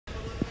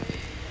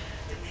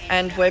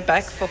And we're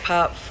back for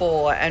part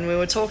 4, and we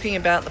were talking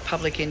about the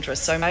public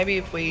interest. So maybe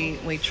if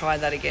we try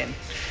that again.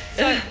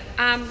 So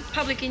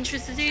public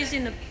interest, it is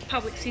in the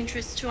public's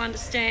interest to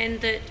understand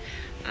that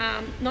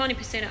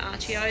 90% of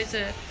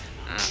RTOs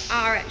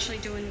are actually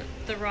doing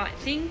the right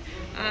thing.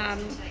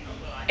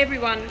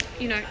 Everyone,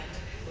 you know,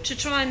 to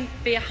try and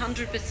be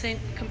 100%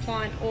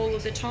 compliant all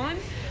of the time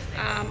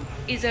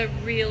is a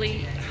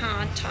really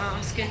hard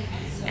task,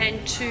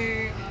 and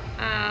to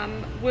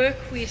work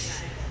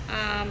with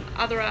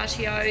other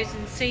RTOs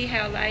and see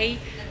how they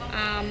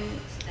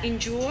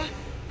endure.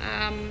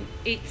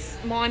 It's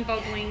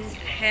mind-boggling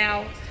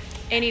how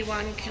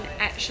anyone can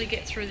actually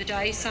get through the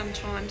day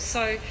sometimes.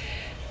 So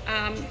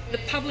the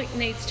public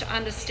needs to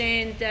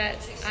understand that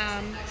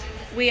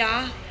we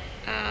are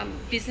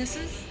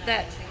businesses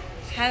that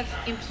have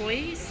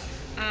employees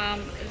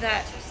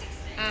that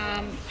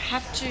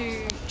have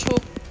to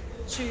talk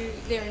to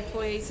their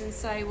employees and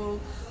say, well,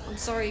 I'm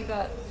sorry,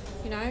 but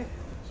you know,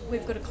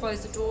 we've got to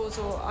close the doors,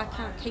 or I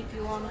can't keep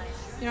you on.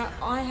 You know,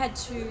 I had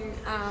to,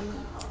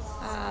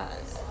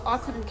 I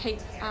couldn't keep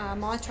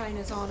my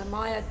trainers on and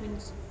my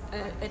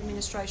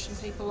administration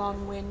people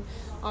on when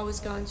I was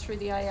going through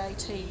the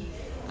AAT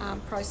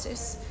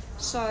process.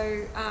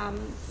 So,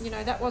 you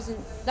know, that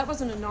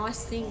wasn't a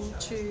nice thing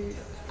to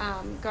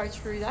go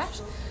through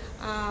that.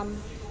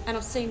 And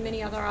I've seen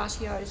many other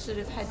RTOs that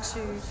have had to,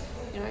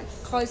 you know,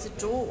 close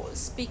the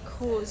doors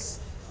because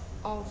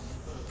of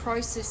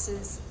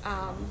processes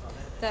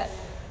that,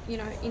 you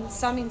know, in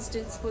some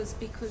instance was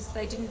because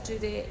they didn't do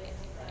their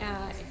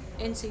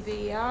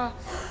NCVER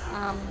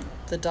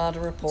the data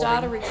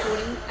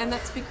reporting, and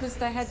that's because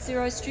they had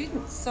 0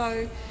 students.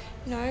 So,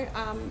 you know,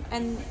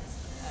 and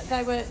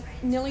they were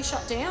nearly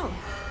shut down.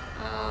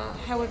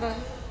 However,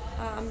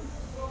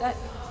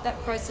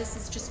 that process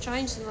has just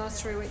changed in the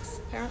last 3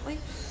 weeks, apparently.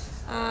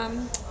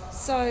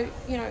 So,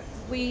 you know,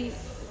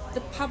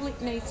 the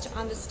public needs to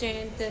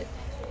understand that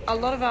a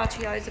lot of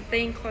RTOs are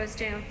being closed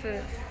down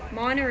for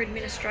minor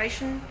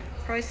administration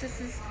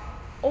processes.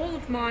 All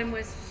of mine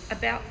was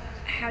about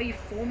how you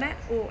format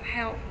or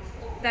how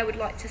they would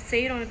like to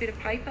see it on a bit of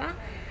paper.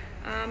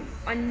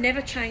 I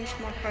never changed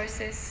my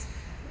process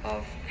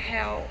of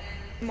how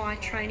my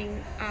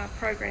training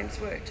programs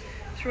worked.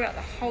 Throughout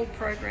the whole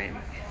program,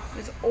 it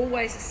was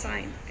always the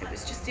same. It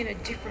was just in a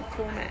different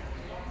format.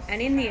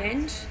 And in the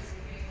end,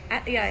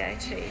 at the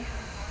AAT,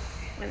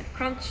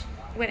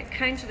 when it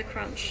came to the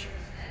crunch,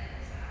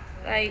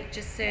 they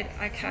just said,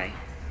 okay,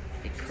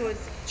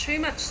 because too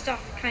much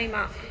stuff came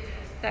up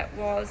that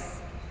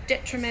was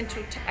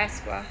detrimental to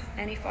ASQA,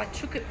 and if I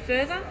took it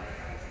further,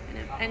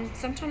 and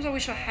sometimes I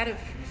wish I had have.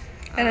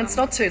 And it's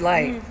not too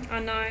late. I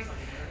know,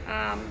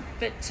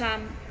 but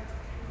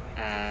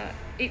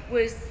it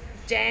was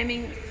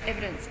damning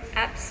evidence,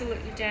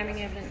 absolutely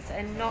damning evidence,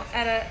 and not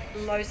at a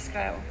low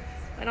scale.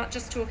 We're not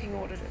just talking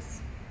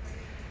auditors.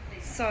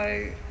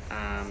 So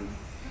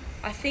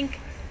I think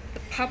the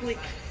public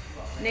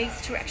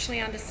needs to actually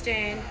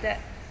understand that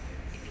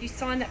if you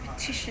sign that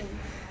petition,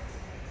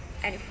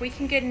 and if we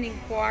can get an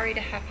inquiry to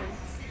happen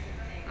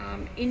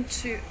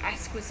into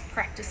ASQA's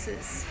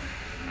practices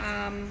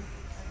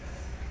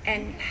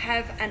and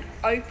have an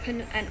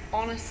open and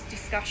honest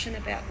discussion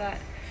about that,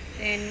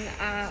 then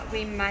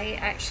we may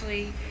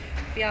actually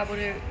be able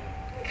to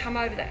come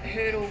over that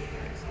hurdle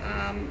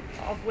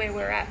of where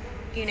we're at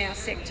in our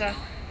sector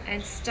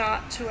and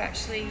start to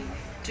actually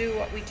do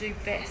what we do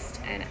best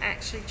and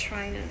actually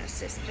train and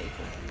assess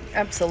people.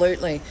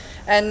 Absolutely.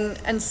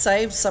 And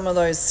save some of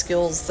those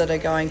skills that are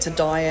going to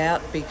die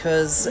out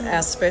because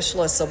our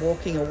specialists are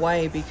walking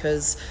away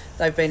because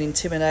they've been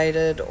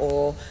intimidated,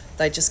 or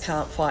they just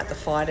can't fight the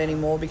fight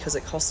anymore because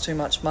it costs too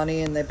much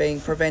money, and they're being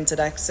prevented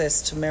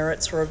access to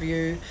merits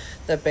review.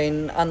 They've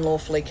been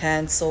unlawfully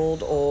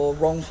cancelled or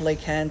wrongfully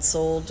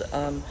cancelled,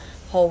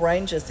 whole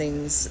range of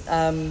things.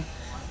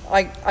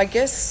 I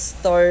guess,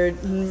 though,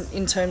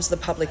 in terms of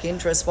the public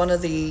interest, one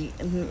of the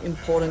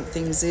important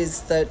things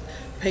is that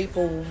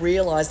people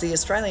realise, the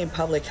Australian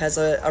public has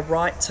a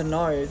right to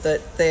know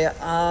that there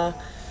are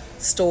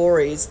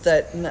stories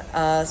that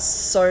are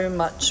so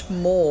much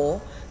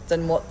more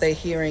than what they're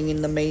hearing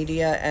in the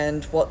media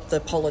and what the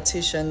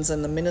politicians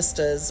and the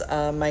ministers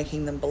are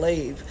making them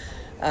believe.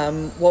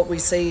 What we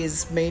see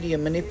is media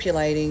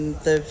manipulating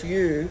the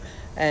view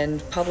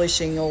and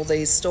publishing all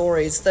these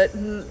stories that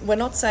we're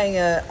not saying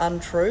are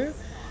untrue.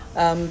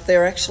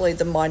 They're actually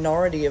the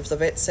minority of the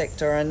vet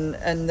sector,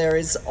 and there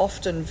is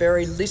often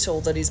very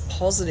little that is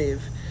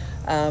positive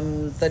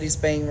that is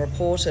being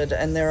reported,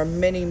 and there are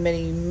many,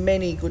 many,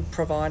 many good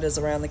providers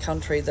around the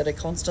country that are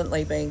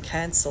constantly being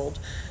cancelled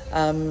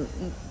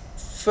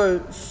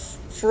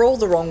for all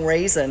the wrong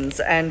reasons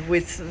and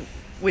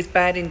with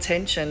bad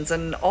intentions,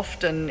 and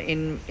often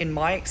in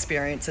my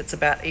experience it's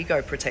about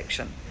ego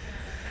protection.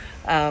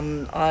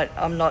 I'm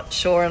not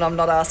sure, and I'm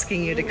not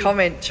asking you to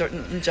comment,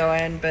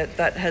 Joanne, but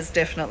that has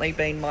definitely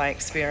been my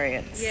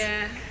experience.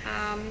 Yeah,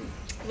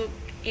 look,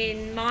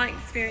 in my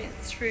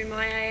experience through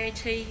my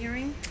AAT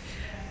hearing,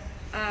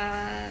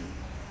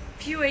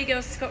 few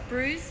egos got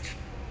bruised,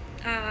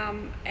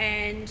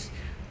 and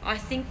I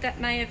think that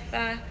may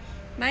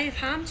have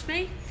harmed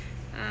me.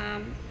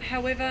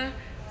 However,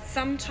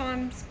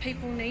 sometimes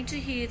people need to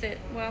hear that,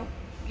 well,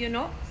 you're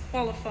not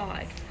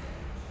qualified.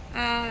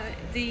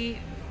 The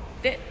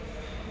VET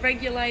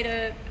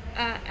Regulator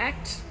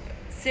Act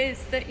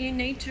says that you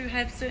need to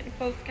have certain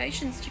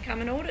qualifications to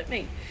come and audit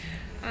me.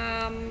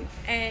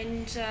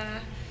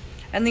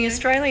 And the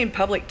Australian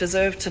public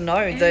deserve to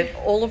know that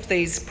all of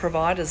these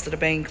providers that are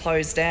being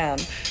closed down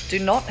do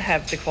not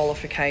have the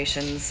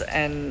qualifications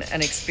and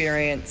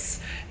experience.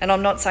 And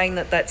I'm not saying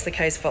that that's the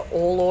case for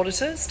all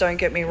auditors, don't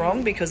get me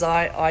wrong, because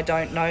I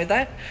don't know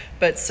that.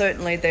 But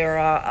certainly there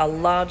are a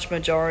large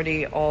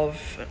majority of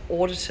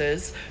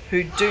auditors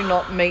who do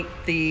not meet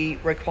the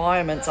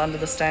requirements under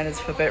the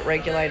Standards for VET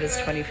Regulators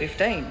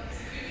 2015.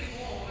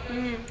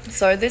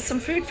 So there's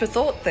some food for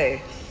thought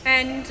there.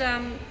 And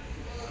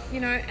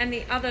and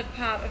the other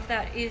part of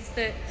that is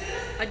that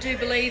I do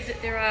believe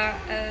that there are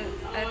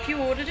a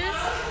few auditors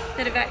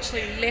that have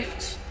actually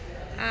left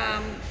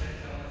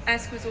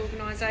ASQA's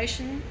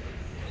organisation,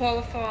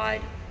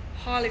 qualified,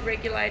 highly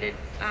regulated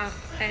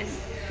and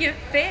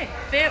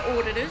fair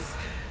auditors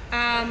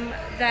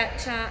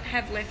that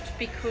have left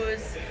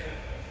because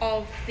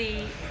of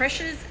the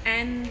pressures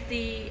and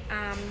the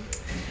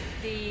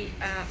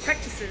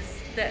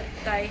practices that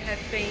they have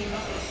been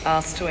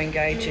asked to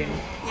engage in.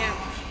 Yeah.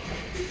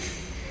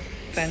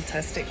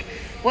 Fantastic.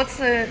 What's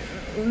the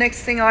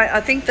next thing? I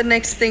think the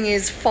next thing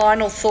is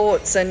final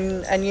thoughts,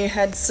 and you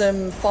had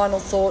some final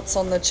thoughts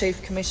on the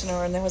Chief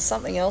Commissioner, and there was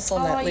something else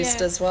on that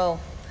list as well.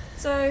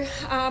 So,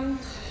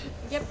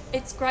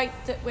 it's great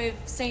that we've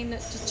seen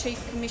that the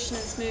Chief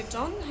Commissioner's moved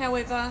on.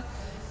 However,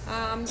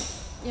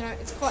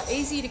 it's quite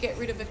easy to get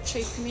rid of a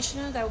Chief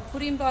Commissioner. They were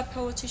put in by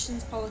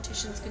politicians.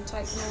 Politicians can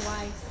take them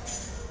away.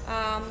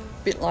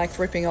 Bit like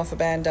ripping off a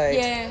Band-Aid.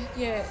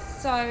 Yeah.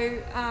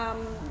 So,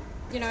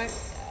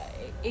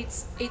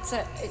 it's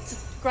a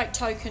great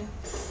token.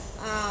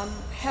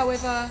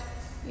 However,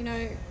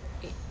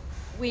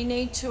 we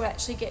need to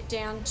actually get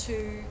down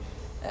to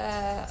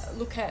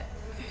look at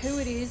who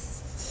it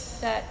is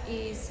that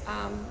is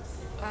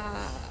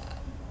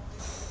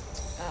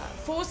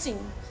forcing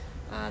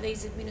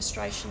these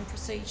administration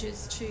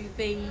procedures to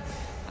be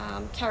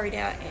carried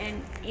out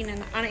in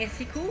an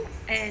unethical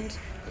and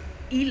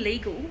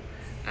illegal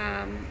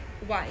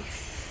way,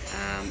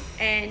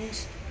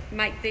 and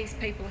make these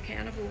people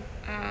accountable.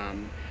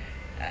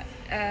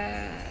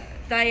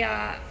 They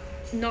are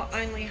not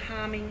only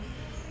harming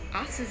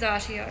us as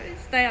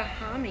RTOs, they are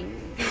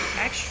harming the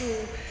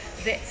actual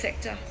VET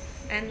sector,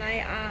 and they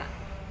are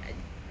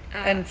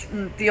and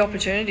the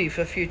opportunity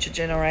for future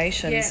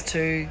generations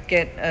to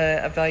get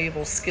a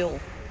valuable skill.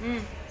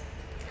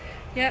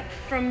 Yeah,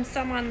 from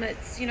someone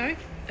that's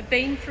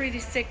been through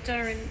this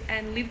sector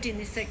and lived in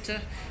this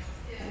sector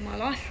all my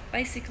life,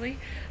 basically.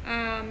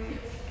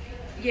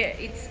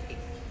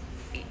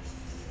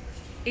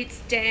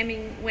 It's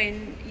damning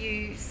when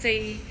you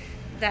see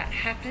that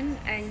happen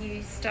and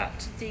you start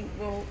to think,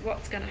 well,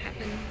 what's going to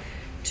happen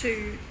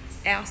to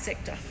our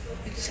sector?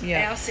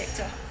 Our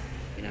sector,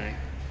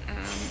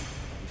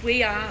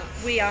 we are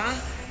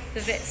the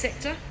VET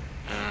sector,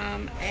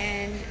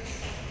 and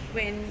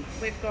when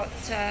we've got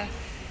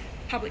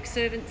public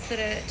servants that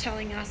are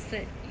telling us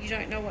that you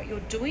don't know what you're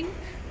doing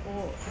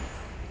or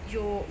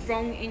you're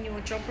wrong in your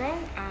job role,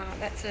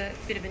 that's a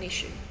bit of an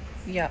issue.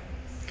 Yeah.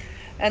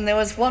 And there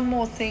was one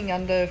more thing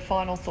under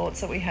final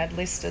thoughts that we had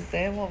listed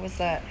there. What was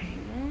that?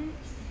 Hang on.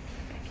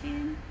 Back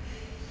in.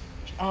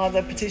 Oh,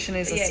 the petition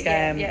is a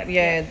scam.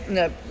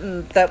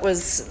 No, that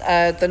was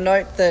the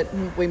note that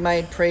we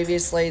made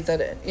previously, that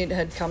it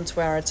had come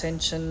to our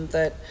attention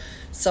that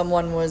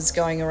someone was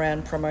going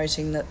around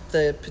promoting that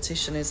the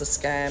petition is a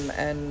scam.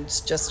 And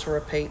just to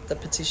repeat, the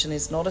petition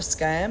is not a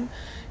scam.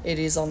 It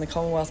is on the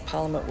Commonwealth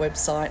Parliament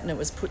website, and it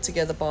was put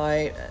together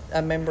by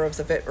a member of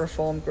the VET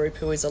Reform Group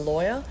who is a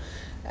lawyer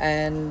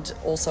and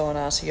also an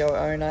RTO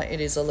owner.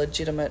 It is a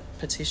legitimate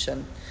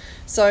petition.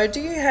 So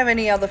do you have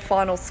any other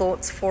final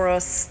thoughts for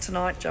us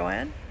tonight,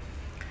 Joanne?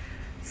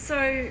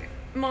 So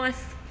my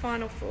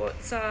final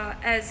thoughts are,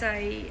 as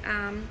a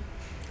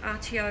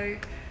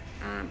RTO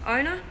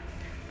owner,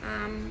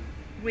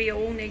 we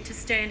all need to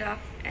stand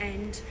up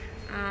and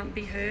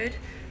be heard,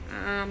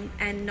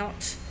 and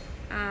not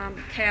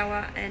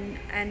cower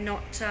and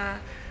not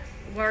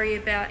worry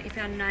about if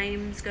our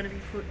name's going to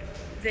be put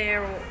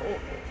there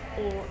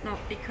or not,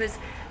 because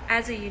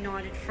as a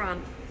united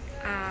front,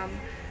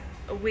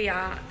 we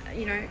are,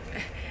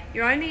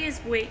 you're only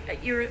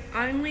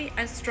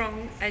as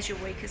strong as your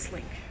weakest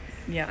link.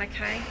 Yeah.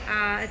 Okay.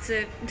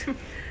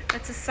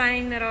 It's a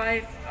saying that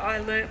I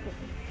learnt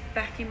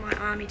back in my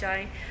army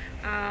day.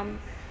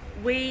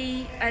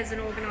 We as an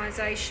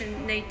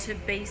organisation need to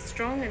be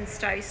strong and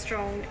stay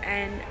strong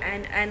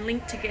and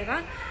link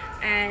together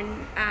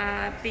and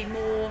be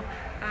more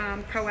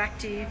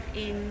proactive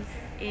in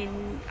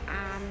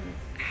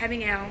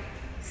having our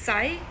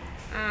say,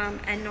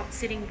 and not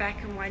sitting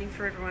back and waiting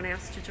for everyone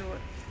else to do it.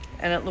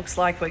 And it looks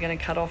like we're going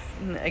to cut off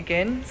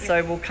again,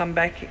 so we'll come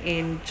back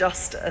in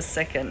just a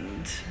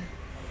second.